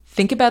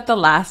Think about the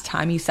last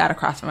time you sat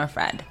across from a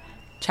friend,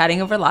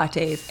 chatting over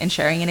lattes and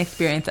sharing an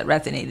experience that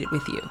resonated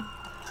with you.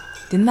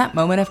 Didn't that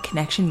moment of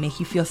connection make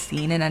you feel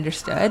seen and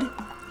understood?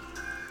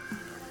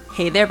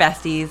 Hey there,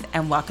 besties,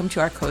 and welcome to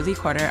our cozy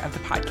corner of the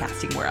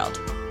podcasting world.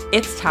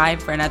 It's time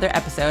for another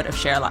episode of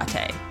Share a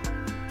Latte.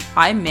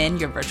 I'm Min,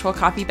 your virtual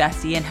coffee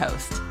bestie and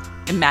host.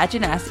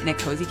 Imagine us in a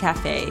cozy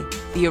cafe,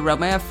 the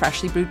aroma of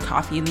freshly brewed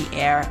coffee in the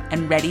air,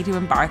 and ready to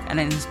embark on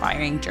an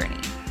inspiring journey.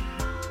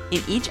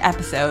 In each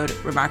episode,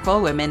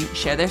 remarkable women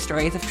share their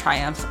stories of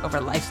triumphs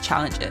over life's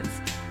challenges,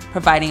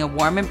 providing a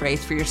warm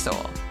embrace for your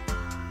soul.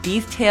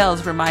 These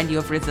tales remind you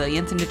of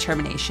resilience and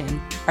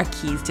determination are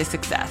keys to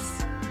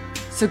success.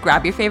 So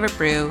grab your favorite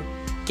brew,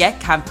 get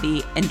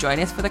comfy, and join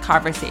us for the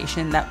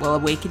conversation that will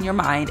awaken your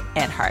mind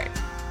and heart.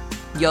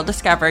 You'll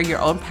discover your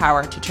own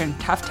power to turn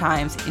tough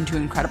times into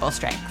incredible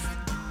strengths.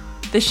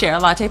 The Share a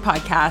Latte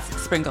podcast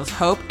sprinkles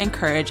hope and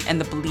courage and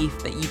the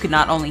belief that you can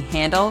not only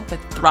handle, but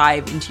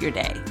thrive into your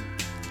day.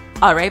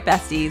 All right,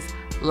 besties,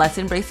 let's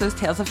embrace those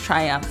tales of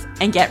triumphs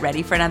and get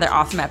ready for another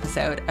awesome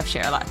episode of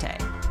Share a Latte.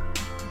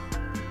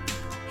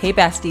 Hey,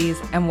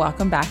 besties, and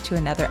welcome back to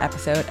another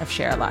episode of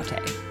Share a Latte,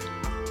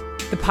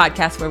 the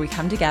podcast where we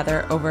come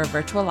together over a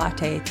virtual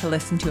latte to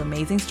listen to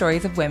amazing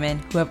stories of women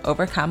who have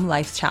overcome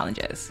life's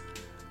challenges.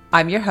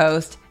 I'm your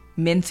host,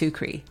 Min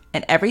Sukri,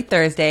 and every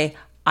Thursday,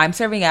 I'm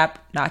serving up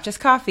not just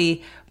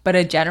coffee, but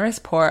a generous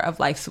pour of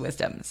life's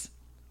wisdoms.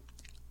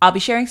 I'll be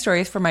sharing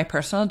stories from my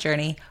personal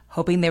journey,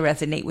 hoping they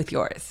resonate with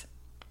yours.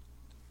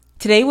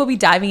 Today, we'll be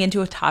diving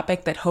into a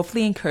topic that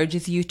hopefully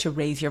encourages you to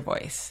raise your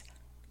voice,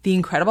 the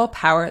incredible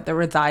power that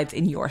resides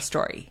in your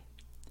story.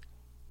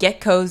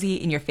 Get cozy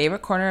in your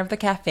favorite corner of the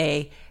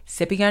cafe,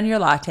 sipping on your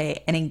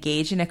latte, and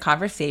engage in a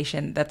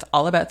conversation that's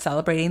all about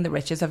celebrating the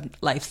riches of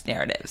life's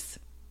narratives.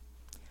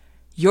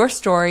 Your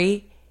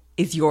story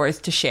is yours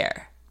to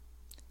share.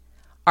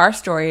 Our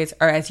stories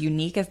are as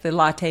unique as the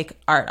latte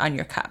art on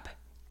your cup.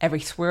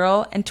 Every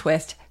swirl and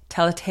twist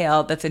tell a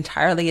tale that's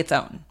entirely its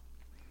own.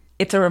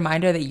 It's a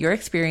reminder that your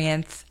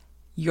experience,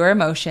 your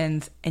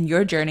emotions, and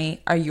your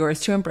journey are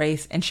yours to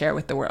embrace and share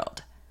with the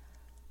world.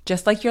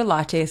 Just like your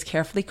latte is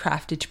carefully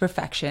crafted to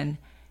perfection,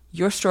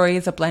 your story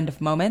is a blend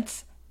of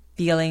moments,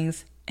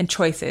 feelings, and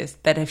choices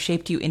that have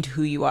shaped you into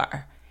who you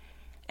are.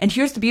 And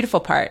here's the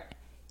beautiful part.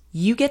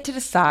 You get to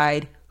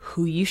decide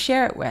who you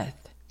share it with.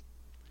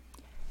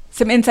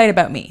 Some insight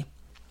about me.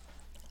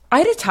 I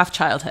had a tough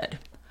childhood,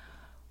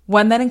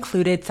 one that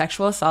included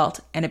sexual assault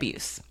and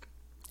abuse.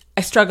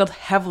 I struggled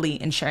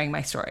heavily in sharing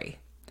my story.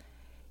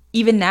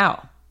 Even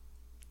now,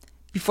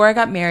 before I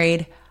got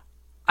married,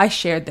 I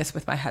shared this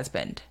with my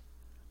husband.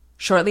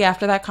 Shortly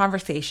after that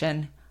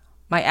conversation,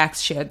 my ex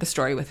shared the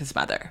story with his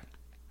mother.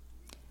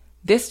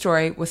 This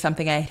story was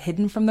something I had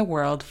hidden from the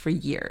world for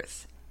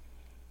years,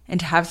 and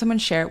to have someone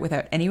share it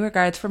without any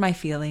regards for my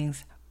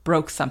feelings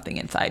broke something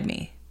inside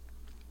me.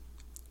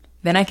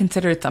 Then I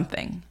considered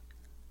something: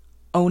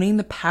 owning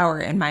the power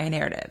in my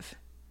narrative.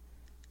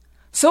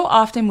 So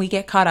often we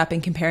get caught up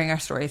in comparing our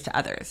stories to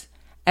others,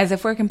 as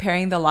if we're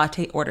comparing the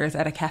latte orders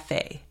at a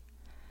cafe.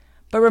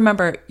 But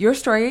remember, your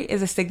story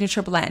is a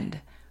signature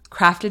blend,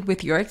 crafted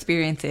with your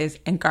experiences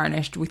and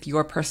garnished with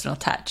your personal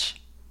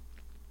touch.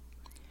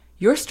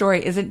 Your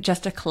story isn't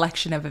just a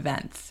collection of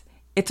events.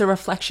 It's a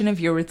reflection of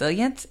your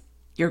resilience,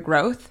 your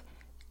growth,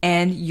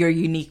 and your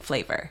unique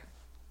flavor.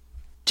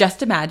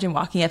 Just imagine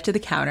walking up to the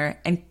counter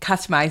and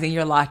customizing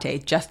your latte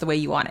just the way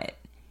you want it.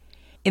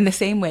 In the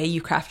same way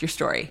you craft your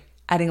story,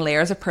 adding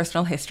layers of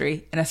personal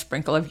history and a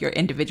sprinkle of your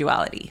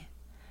individuality.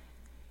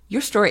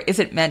 Your story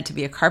isn't meant to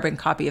be a carbon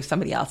copy of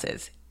somebody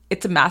else's.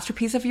 It's a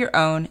masterpiece of your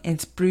own, and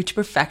it's brewed to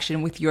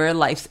perfection with your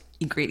life's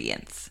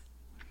ingredients.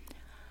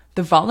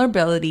 The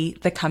vulnerability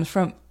that comes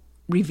from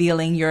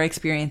revealing your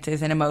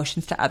experiences and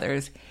emotions to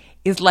others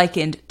is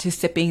likened to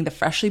sipping the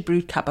freshly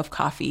brewed cup of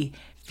coffee,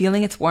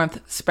 feeling its warmth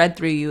spread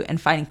through you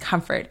and finding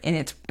comfort in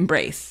its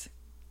embrace.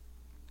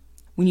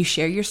 When you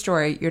share your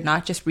story, you're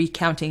not just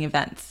recounting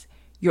events.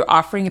 You're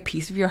offering a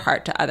piece of your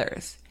heart to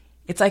others.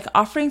 It's like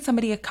offering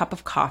somebody a cup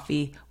of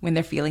coffee when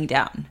they're feeling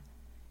down.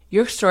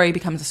 Your story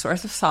becomes a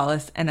source of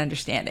solace and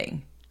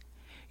understanding.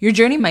 Your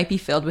journey might be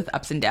filled with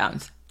ups and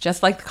downs,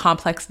 just like the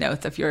complex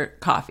notes of your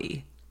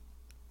coffee.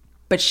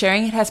 But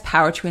sharing it has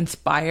power to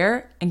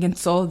inspire and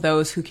console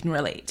those who can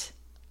relate.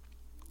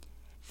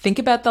 Think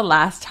about the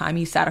last time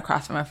you sat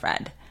across from a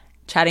friend,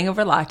 chatting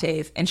over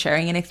lattes and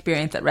sharing an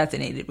experience that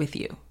resonated with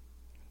you.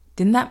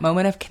 Didn't that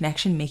moment of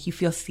connection make you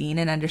feel seen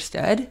and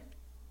understood?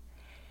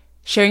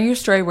 Sharing your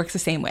story works the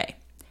same way.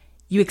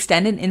 You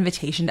extend an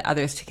invitation to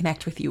others to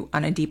connect with you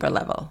on a deeper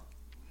level.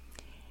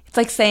 It's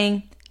like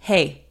saying,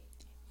 hey,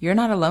 you're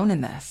not alone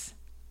in this.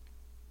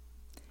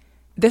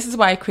 This is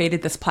why I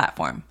created this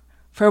platform,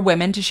 for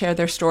women to share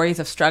their stories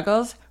of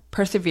struggles,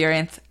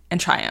 perseverance, and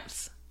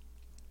triumphs.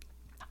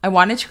 I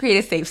wanted to create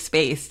a safe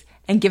space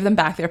and give them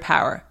back their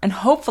power, and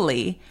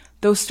hopefully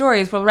those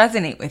stories will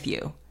resonate with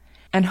you.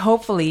 And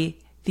hopefully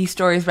these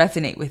stories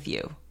resonate with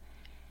you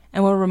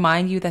and will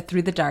remind you that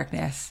through the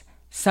darkness,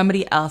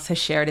 somebody else has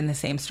shared in the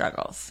same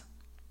struggles.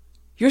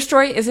 Your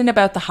story isn't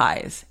about the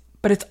highs,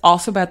 But it's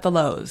also about the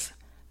lows,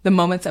 the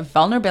moments of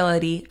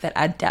vulnerability that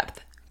add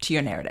depth to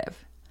your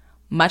narrative.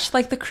 Much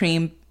like the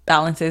cream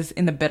balances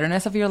in the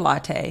bitterness of your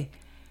latte,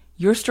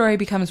 your story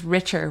becomes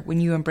richer when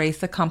you embrace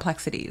the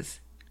complexities.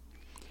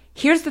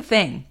 Here's the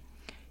thing.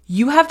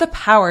 You have the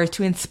power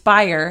to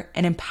inspire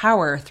and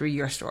empower through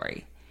your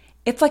story.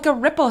 It's like a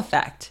ripple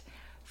effect.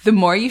 The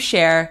more you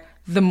share,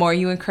 the more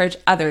you encourage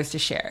others to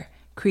share,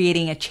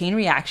 creating a chain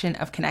reaction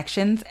of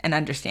connections and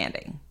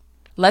understanding.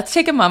 Let's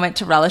take a moment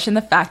to relish in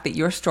the fact that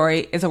your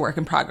story is a work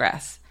in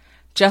progress,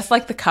 just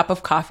like the cup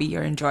of coffee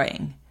you're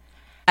enjoying.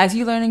 As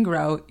you learn and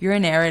grow, your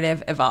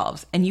narrative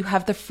evolves, and you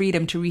have the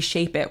freedom to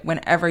reshape it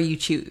whenever you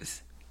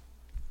choose.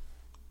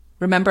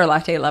 Remember,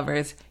 latte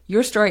lovers,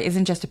 your story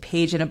isn't just a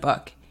page in a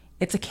book.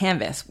 It's a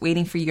canvas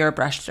waiting for your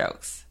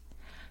brushstrokes.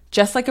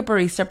 Just like a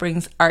barista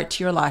brings art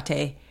to your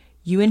latte,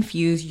 you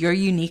infuse your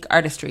unique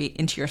artistry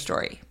into your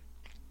story.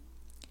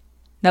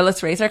 Now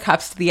let's raise our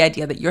cups to the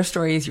idea that your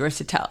story is yours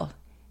to tell.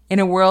 In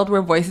a world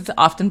where voices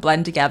often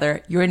blend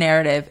together, your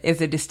narrative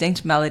is a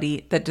distinct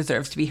melody that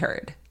deserves to be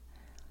heard.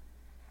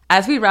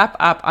 As we wrap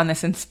up on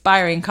this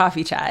inspiring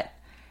coffee chat,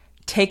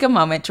 take a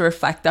moment to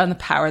reflect on the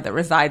power that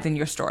resides in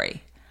your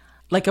story.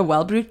 Like a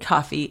well-brewed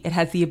coffee, it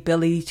has the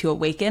ability to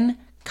awaken,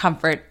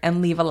 comfort,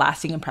 and leave a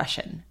lasting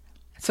impression.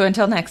 So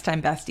until next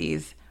time,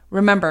 besties,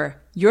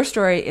 remember, your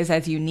story is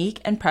as unique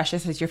and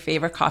precious as your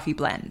favorite coffee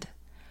blend.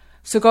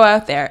 So go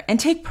out there and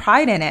take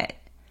pride in it.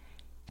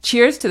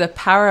 Cheers to the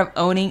power of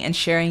owning and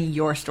sharing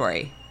your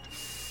story.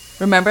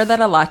 Remember that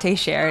a latte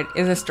shared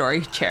is a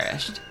story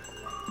cherished.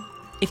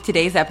 If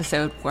today's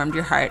episode warmed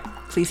your heart,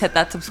 please hit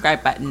that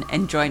subscribe button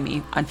and join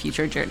me on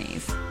future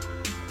journeys.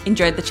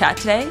 Enjoyed the chat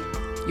today?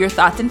 Your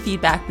thoughts and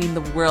feedback mean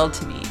the world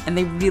to me, and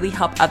they really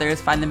help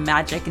others find the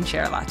magic in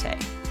Share a Latte.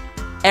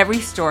 Every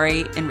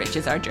story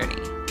enriches our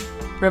journey.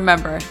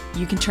 Remember,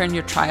 you can turn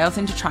your trials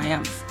into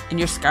triumphs and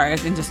your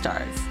scars into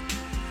stars.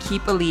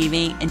 Keep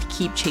believing and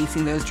keep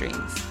chasing those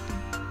dreams.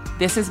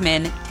 This is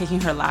Min taking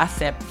her last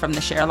sip from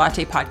the Share a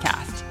Latte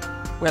podcast,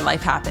 where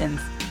life happens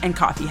and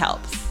coffee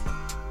helps.